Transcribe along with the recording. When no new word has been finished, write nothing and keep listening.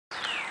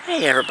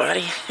Hey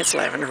everybody, it's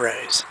Lavender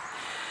Rose,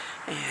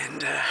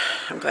 and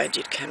I'm glad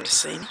you'd come to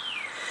see me.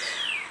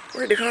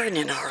 We're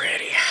gardening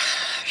already.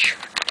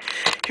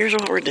 Here's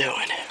what we're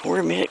doing.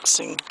 We're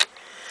mixing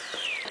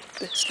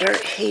this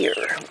dirt here,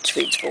 which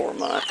feeds 4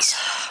 months,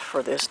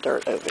 for this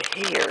dirt over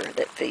here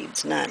that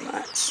feeds 9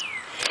 months.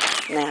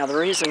 Now the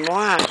reason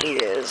why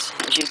is,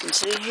 as you can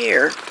see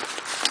here,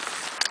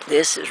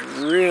 this is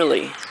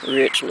really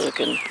rich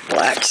looking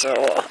black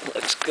soil.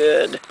 Looks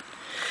good,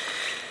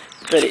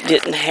 but it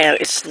didn't have,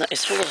 it's a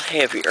little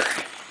heavier.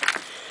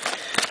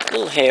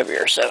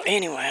 So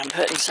anyway, I'm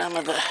putting some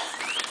of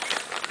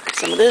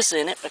this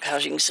in it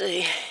because you can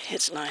see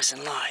it's nice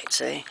and light.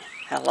 See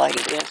how light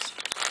it is?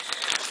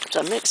 So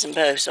I'm mixing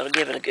both so it'll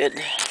give it a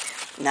good...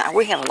 Now,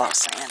 we have a lot of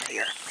sand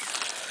here.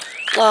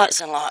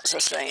 Lots and lots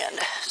of sand.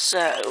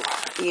 So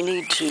you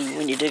need to,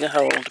 when you dig a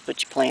hole to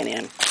put your plant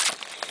in,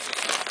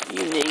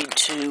 you need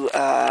to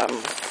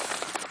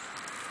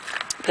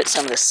put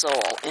some of the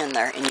soil in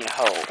there in your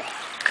hole.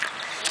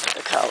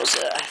 Because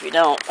if you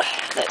don't,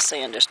 that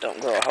sand just don't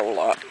grow a whole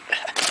lot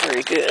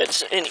very good.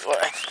 So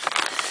anyway,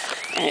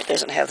 and it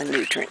doesn't have the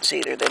nutrients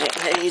either that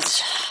it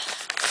needs.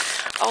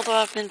 Although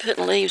I've been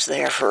putting leaves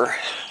there for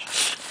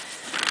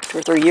 2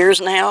 or 3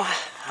 years now.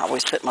 I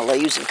always put my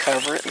leaves and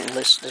cover it and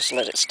just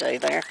let it stay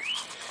there.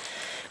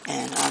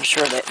 And I'm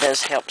sure that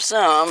does help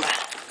some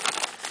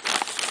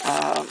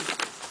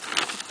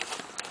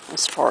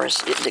as far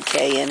as it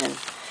decaying and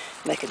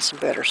making some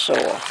better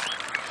soil.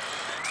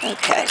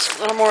 Okay, so a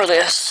little more of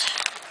this.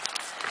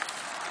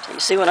 So you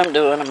see what I'm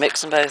doing. I'm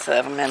mixing both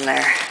of them in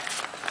there.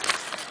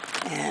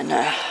 And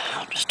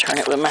I'll just turn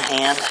it with my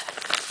hand.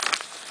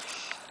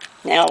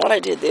 Now, what I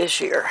did this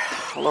year,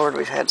 Lord,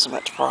 we've had so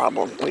much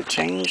problem. We've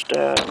changed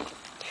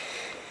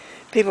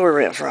people we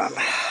rent from.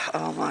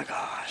 Oh my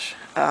gosh,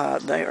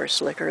 they are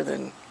slicker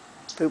than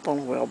poop on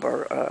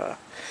a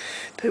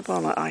poop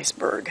on an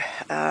iceberg.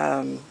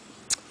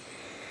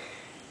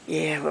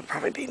 Yeah, we'll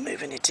probably be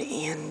moving at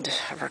the end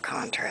of our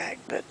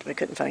contract, but we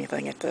couldn't find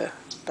anything at the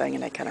thing,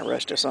 and they kind of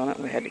rushed us on it,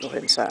 and we had to go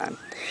ahead and sign.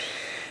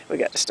 We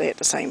got to stay at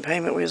the same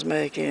payment we was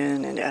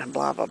making, and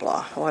blah, blah,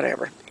 blah,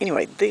 whatever.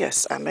 Anyway,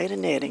 I made a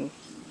netting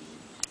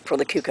for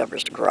the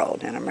cucumbers to grow,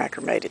 and I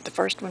macrame it. The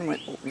first one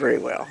went very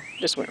well.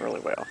 Just went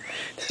really well.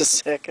 The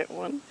second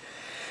one,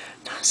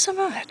 not so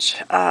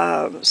much.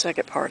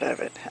 Second part of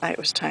it, it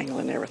was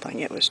tangling and everything.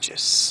 It was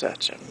just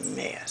such a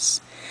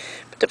mess.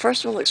 But the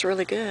first one looks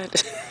really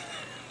good.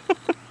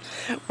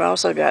 We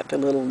also got the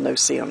little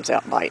no-see-ums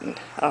out biting.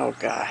 Oh,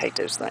 God, I hate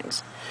those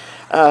things.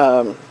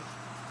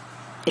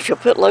 If you'll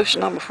put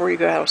lotion on before you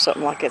go out with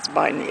something like that's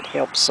biting, it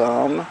helps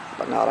some,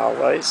 but not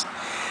always.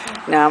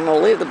 Now, I'm going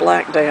to leave the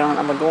black down.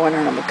 I'm going to go in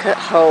there and I'm going to cut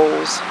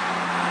holes,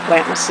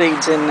 plant my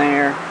seeds in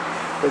there.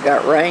 We've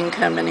got rain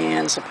coming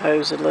in,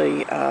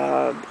 supposedly.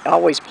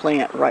 Always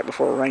plant right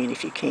before rain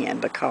if you can,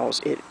 because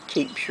it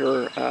keeps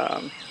your,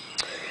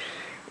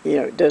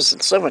 it does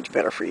so much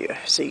better for your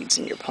seeds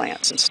and your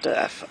plants and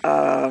stuff.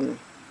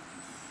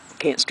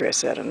 Can't stress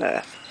that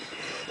enough.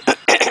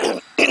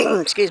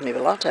 Excuse me,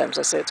 but a lot of times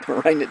I say it's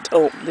going to rain, it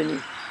don't.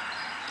 Then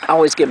I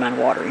always give mine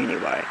water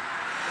anyway.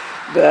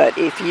 But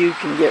if you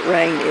can get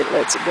rain, it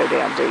lets it go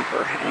down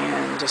deeper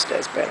and just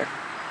does better.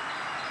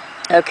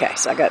 Okay,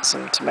 so I got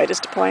some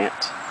tomatoes to plant.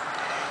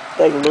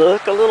 They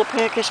look a little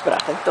pinkish, but I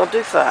think they'll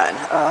do fine.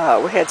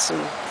 We had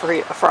some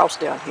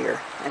frost down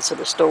here, and so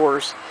the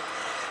stores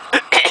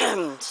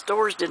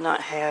did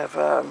not have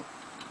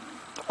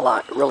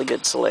really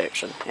good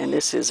selection, and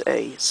this is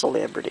a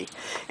celebrity,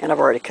 and I've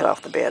already cut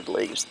off the bad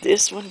leaves.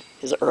 This one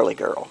is an early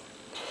girl.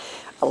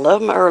 I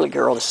love my early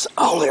girl. This is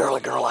the only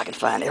early girl I can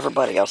find.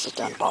 Everybody else has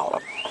done bought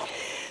them.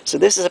 So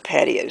this is a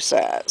patio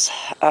size,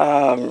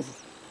 and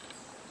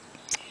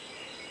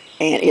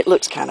it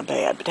looks kind of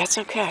bad, but that's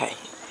okay.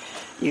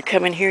 You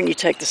come in here and you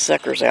take the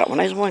suckers out. When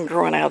there's one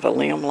growing out of a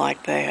limb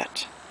like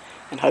that,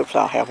 and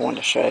hopefully I'll have one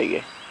to show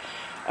you,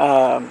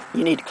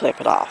 you need to clip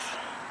it off,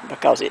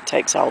 because it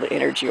takes all the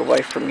energy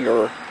away from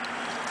your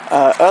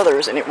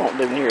others, and it won't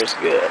do near as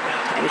good.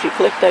 And if you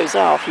clip those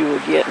off, you will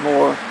get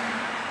more.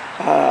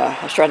 I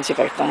was trying to see if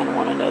I could find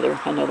another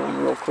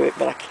one real quick,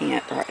 but I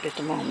can't right at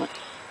the moment.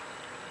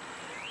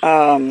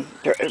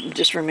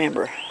 Just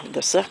remember,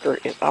 the sucker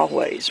is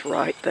always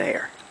right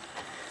there,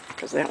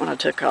 because that one I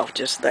took off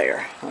just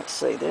there. Let's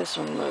see, this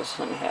one was,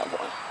 let me have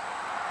one.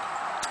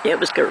 It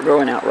was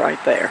growing out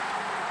right there.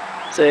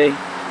 See?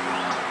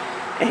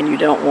 And you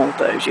don't want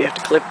those. You have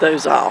to clip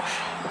those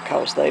off,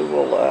 because they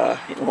will,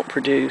 it won't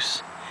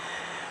produce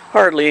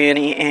hardly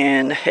any,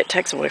 and it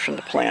takes away from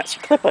the plants.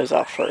 So clip those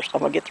off first. I'm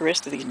going to get the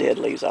rest of these dead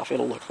leaves off.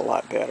 It'll look a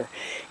lot better.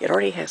 It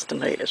already has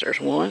tomatoes. There's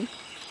 1,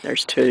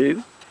 there's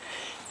 2,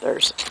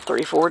 there's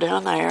 3, 4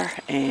 down there,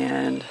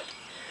 and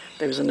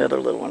there's another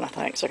little one, I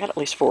think. So I got at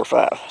least 4 or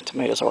 5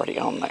 tomatoes already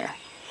on there.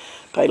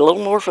 Paid a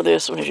little more for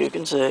this one, as you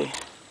can see.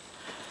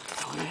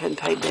 I went ahead and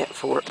paid that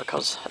for it,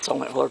 because that's the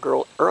only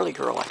early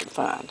girl I could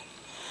find.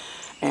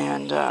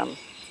 And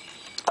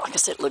like I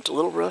said, it looked a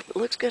little rough. It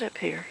looks good up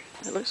here.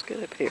 It looks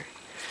good up here.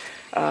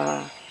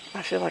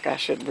 I feel like I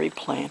should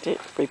replant it,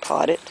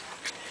 repot it.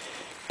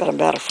 but I'm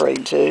about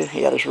afraid to.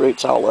 Yeah, there's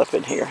roots all up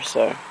in here,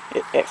 so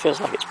it feels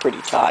like it's pretty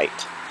tight.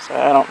 So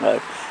I don't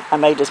know. I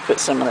may just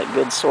put some of that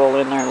good soil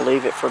in there and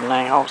leave it for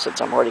now,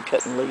 since I'm already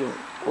cutting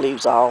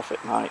leaves off.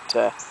 It might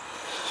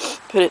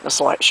put it in a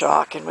slight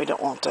shock, and we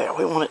don't want that.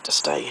 We want it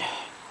to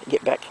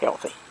get back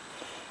healthy,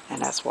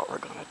 and that's what we're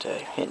going to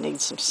do. It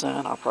needs some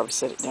sun. I'll probably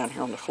set it down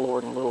here on the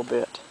floor in a little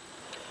bit.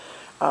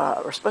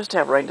 We're supposed to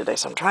have rain today,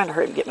 so I'm trying to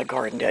hurry and get my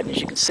garden done. As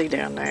you can see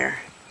down there,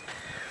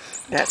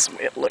 that's the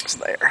way it looks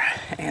there.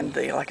 And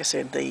like I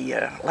said,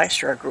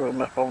 last year I grew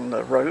them up on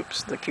the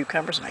ropes, the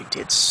cucumbers, and they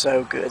did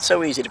so good.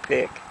 So easy to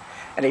pick,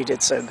 and they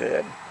did so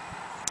good.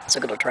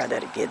 So I'm going to try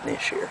that again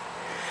this year.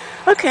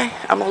 Okay,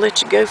 I'm going to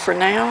let you go for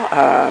now.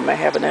 I may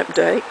have an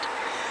update.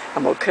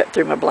 I'm going to cut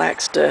through my black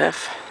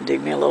stuff,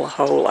 dig me a little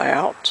hole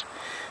out,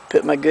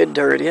 put my good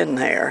dirt in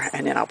there,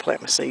 and then I'll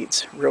plant my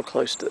seeds real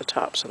close to the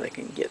top so they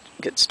can get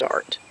a good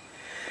start.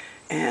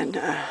 And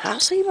I'll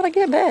see you when I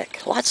get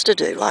back. Lots to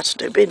do, lots to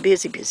do. Been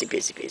busy, busy,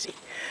 busy, busy.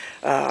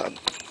 Can't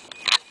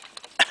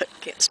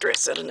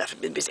stress that enough.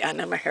 I've been busy. I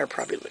know my hair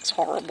probably looks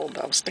horrible,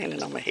 but I was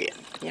standing on my head,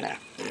 you know.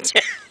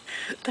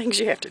 Things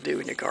you have to do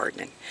when you're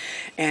gardening.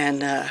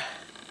 And I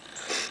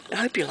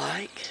hope you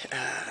like,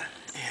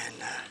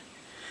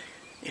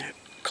 you know,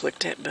 click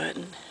that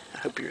button. I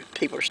hope your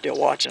people are still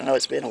watching. I know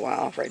it's been a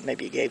while. I'm afraid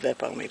maybe you gave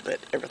up on me, but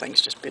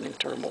everything's just been in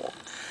turmoil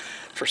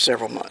for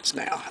several months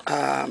now,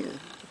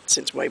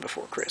 since way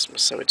before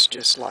Christmas. So it's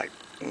just like,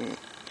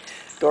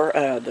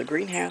 the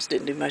greenhouse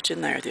didn't do much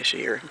in there this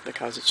year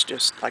because it's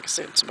just, like I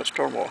said, so much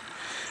turmoil.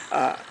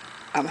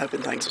 I'm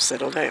hoping things will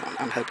settle down.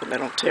 I'm hoping they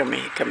don't tell me,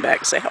 come back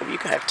and say, oh, you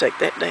have to take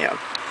that down.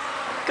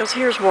 Because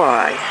here's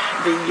why.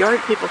 The yard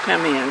people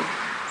come in,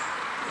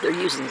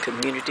 they're using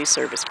community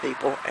service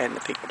people, and the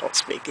people don't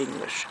speak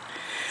English.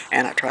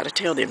 And I try to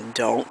tell them,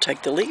 don't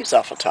take the leaves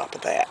off the top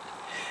of that.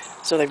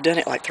 So they've done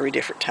it like 3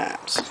 different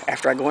times.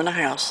 After I go in the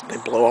house, they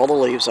blow all the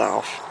leaves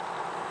off.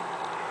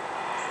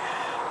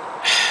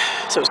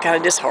 So it's kind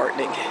of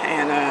disheartening.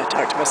 And I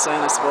talked to my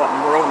son. I said, what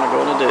in the world am I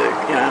going to do?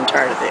 You know, I'm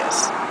tired of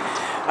this.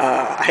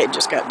 I had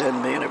just got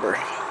done being over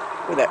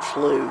with that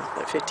flu,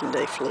 that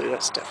 15-day flu.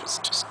 That stuff was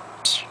just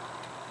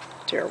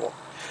terrible.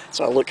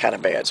 So I look kind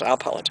of bad, so I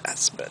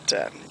apologize. But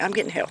I'm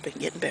getting healthy,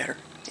 getting better,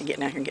 and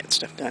getting out here and getting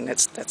stuff done.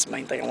 That's the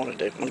main thing I want to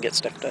do. I want to get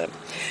stuff done.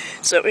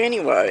 So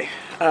anyway,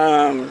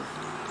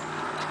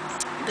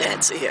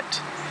 that's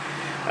it.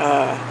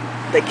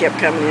 They kept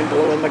coming in,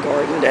 blowing my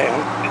garden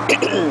down.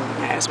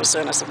 I asked my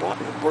son, I said, what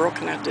in the world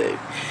can I do?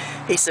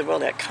 He said, well,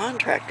 that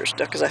contractor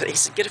stuff, because he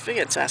said, get a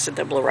fence. I said,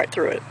 they'll blow right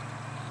through it.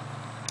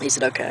 He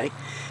said, okay,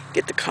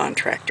 get the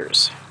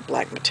contractor's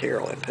black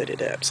material and put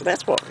it up. So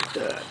that's what we've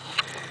done.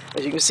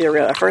 As you can see,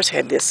 I first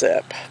had this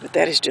up, but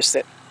that is just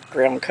that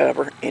ground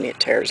cover, and it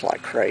tears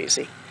like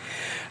crazy.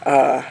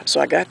 So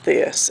I got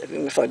this.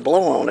 If I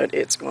blow on it,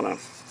 it's going to,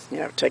 you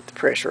know, take the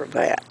pressure of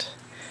that.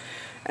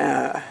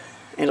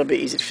 It'll be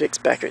easy to fix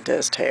back if it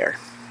does tear.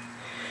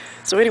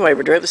 So anyway,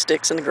 we drove the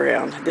sticks in the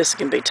ground. This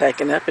can be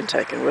taken up and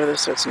taken with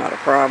us, so it's not a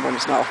problem.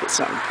 It's not like it's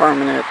something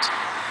permanent.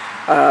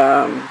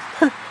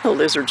 The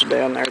lizards are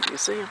down there. Do you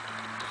see them?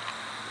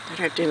 Right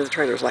at the end of the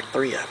trailer, there's like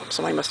 3 of them.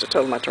 Somebody must have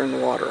told them I turned the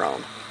water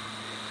on.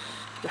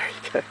 There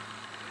you go.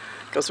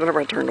 Because whenever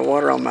I turn the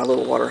water on, my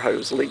little water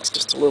hose leaks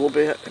just a little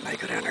bit, and they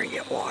go down there and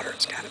get water.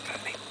 It's kind of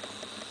funny.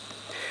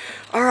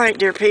 All right,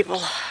 dear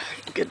people.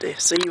 Good to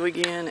see you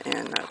again,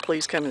 and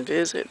please come and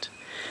visit.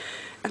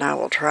 And I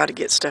will try to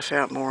get stuff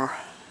out more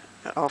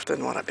often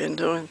than what I've been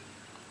doing.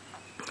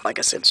 Like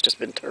I said, it's just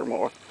been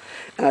turmoil,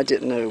 and I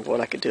didn't know what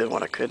I could do and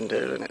what I couldn't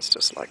do, and it's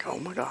just like, oh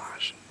my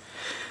gosh.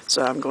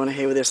 So I'm going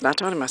ahead with this, and I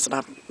told him, I said,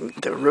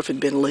 the roof had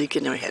been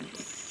leaking, and we had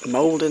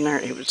mold in there.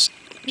 It was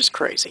just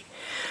crazy.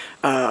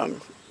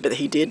 But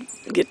he did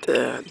get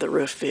the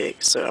roof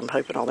fixed, so I'm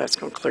hoping all that's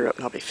going to clear up,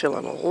 and I'll be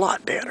feeling a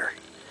lot better.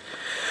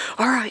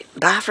 All right,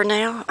 bye for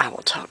now. I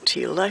will talk to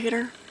you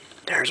later.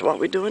 There's what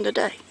we're doing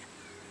today.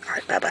 All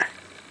right, bye-bye.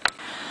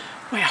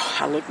 Well,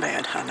 I look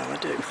bad. I know I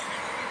do.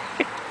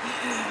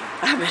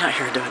 I've been out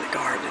here doing the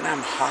garden, and I'm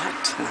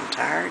hot, and I'm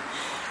tired.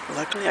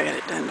 Luckily, I got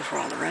it done before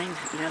all the rain.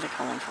 Now they're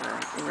calling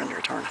we're under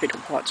a tornado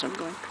watch, and I'm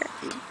going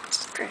crazy.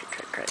 It's great.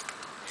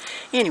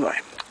 Anyway,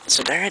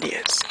 so there it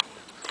is.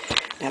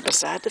 Now,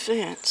 beside the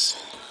fence,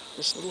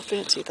 this little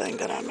fancy thing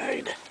that I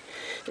made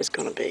is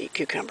going to be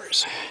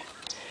cucumbers.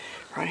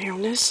 Right here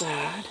on this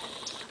side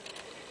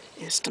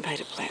is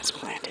tomato plants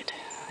planted.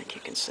 I think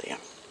you can see them.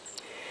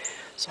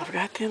 So I've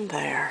got them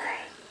there.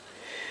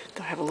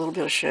 They'll have a little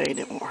bit of shade.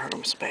 It won't hurt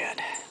them so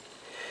bad.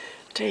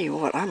 Tell you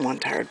what, I'm one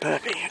tired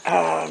puppy.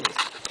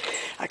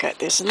 I got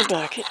this in the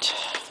bucket.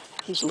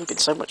 He's looking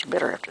so much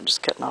better after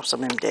just cutting off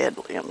some of them dead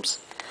limbs.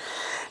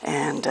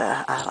 And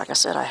like I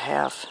said, I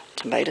have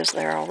tomatoes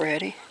there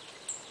already.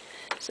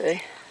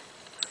 See?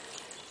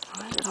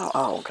 Why is it all?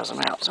 Oh, because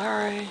I'm out.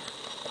 Sorry.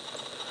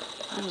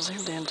 I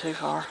zoomed in too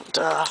far.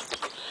 Duh.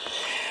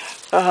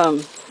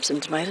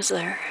 Some tomatoes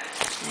there.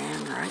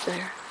 And right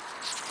there.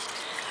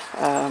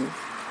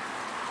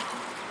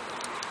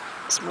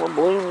 Some more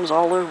blooms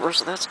all over,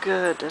 so that's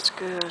good. That's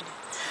good.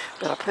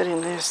 But I put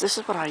in this. This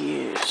is what I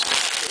used.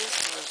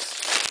 This was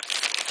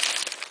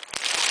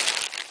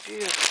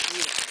Beautiful,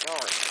 beautiful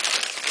garden.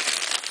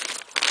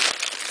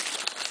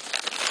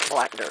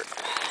 Black dirt.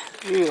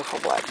 Beautiful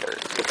black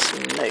dirt. It's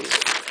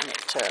amazing. And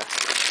it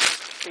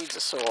feeds the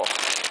soil.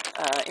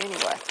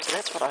 Anyway, so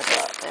that's what I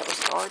got. That was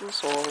garden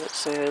soil. It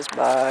says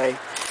by,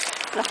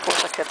 and of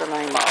course I cut the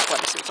name off.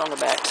 Let me see, it's on the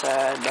back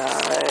side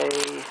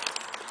by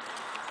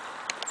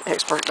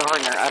Expert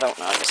Gardener. I don't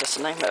know. I guess that's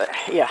the name of it.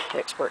 Yeah,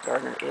 Expert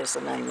Gardener is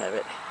the name of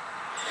it.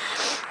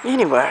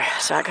 Anyway,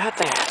 so I got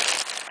that.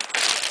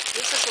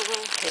 This is a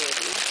little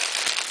heavy,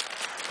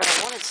 but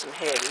I wanted some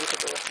heavy to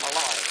go with my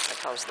light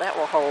because that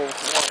will hold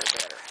water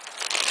better.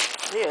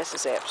 This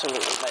is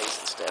absolutely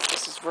amazing stuff.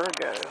 This is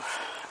Virgo.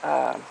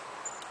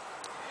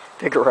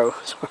 Figaro.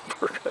 Sorry,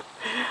 Virgo.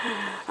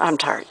 I'm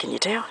tired, can you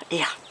tell?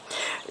 Yeah.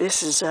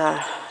 This is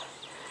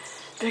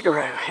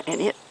Figaro,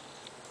 and it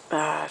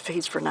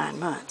feeds for 9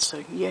 months,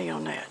 so yay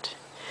on that.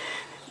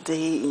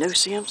 The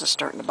no-stems is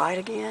starting to bite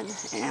again,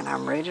 and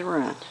I'm ready to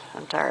run.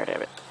 I'm tired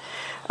of it.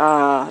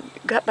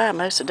 Got by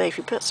most of the day. If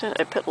you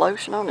put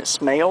lotion on, it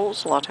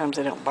smells. A lot of times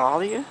they don't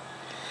bother you.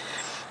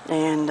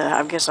 And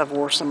I guess I've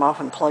wore some off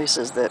in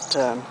places that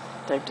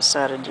they've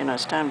decided, you know,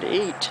 it's time to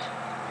eat.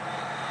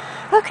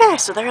 Okay,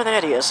 so there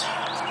that is.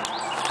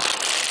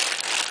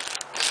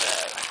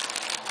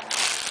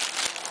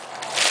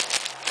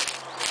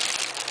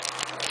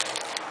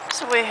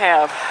 So we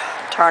have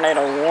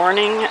tornado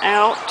warning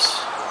out.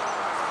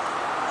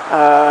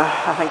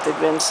 I think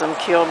there've been some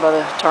killed by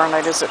the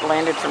tornadoes that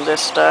landed from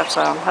this stuff,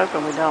 so I'm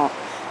hoping we don't.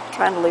 I'm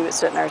trying to leave it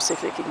sitting there and see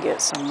if it can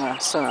get some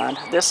sun.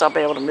 This I'll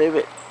be able to move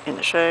it in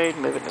the shade,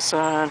 move it in the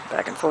sun,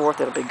 back and forth.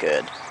 It'll be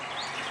good.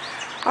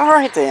 All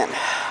right then.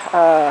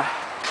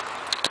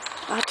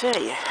 I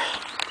tell you.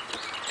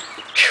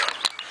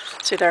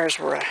 See, there's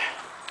where I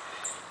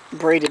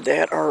braided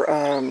that, or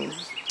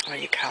what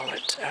do you call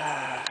it?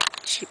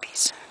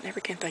 Chippies. Never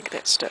can think of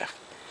that stuff.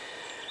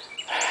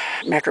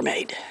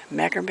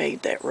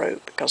 Macramade that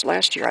rope, because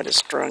last year I just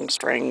strung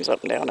strings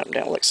up and down,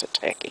 looks so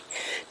tacky.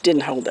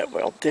 Didn't hold that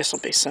well. This will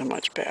be so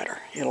much better.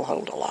 It'll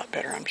hold a lot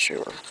better, I'm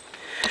sure.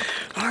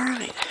 All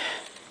right.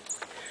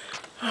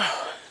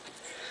 Oh.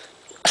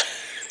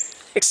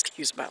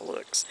 Excuse my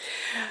looks,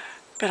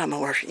 but I'm a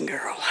working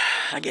girl.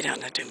 I get out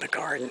and I do my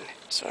garden,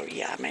 so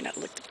yeah, I may not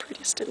look the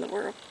prettiest in the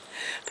world,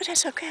 but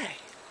that's okay.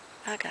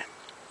 I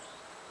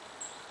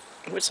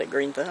would say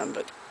green thumb,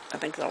 but I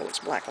think it all looks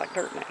black like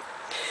dirt now.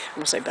 I'm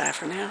going to say bye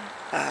for now.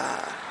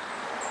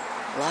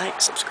 Like,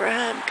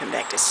 subscribe, come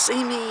back to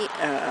see me.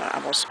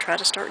 I'm also try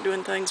to start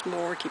doing things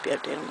more, keep you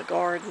updated on the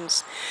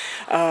gardens,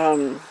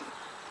 and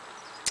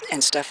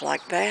stuff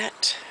like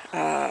that.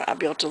 I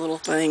built a little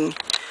thing,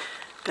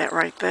 that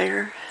right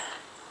there,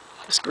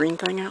 this green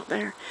thing out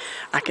there.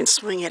 I can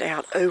swing it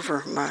out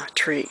over my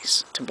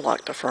trees to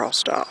block the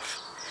frost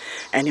off.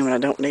 And then when I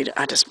don't need it,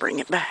 I just bring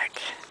it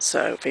back.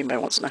 So if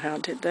anybody wants to know how I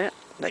did that,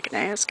 they can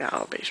ask.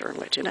 I'll be sure and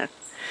let you know.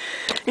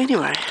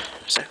 Anyway,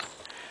 so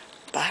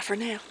bye for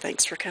now.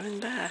 Thanks for coming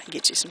by.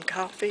 Get you some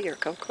coffee or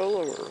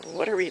Coca-Cola or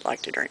whatever you'd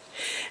like to drink.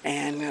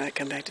 And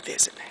come back to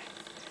visit.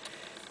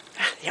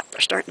 Yep,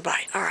 they're starting to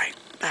bite. All right,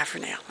 bye for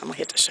now. I'm going to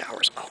hit the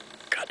showers. Oh,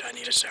 God, do I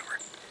need a shower.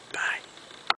 Bye.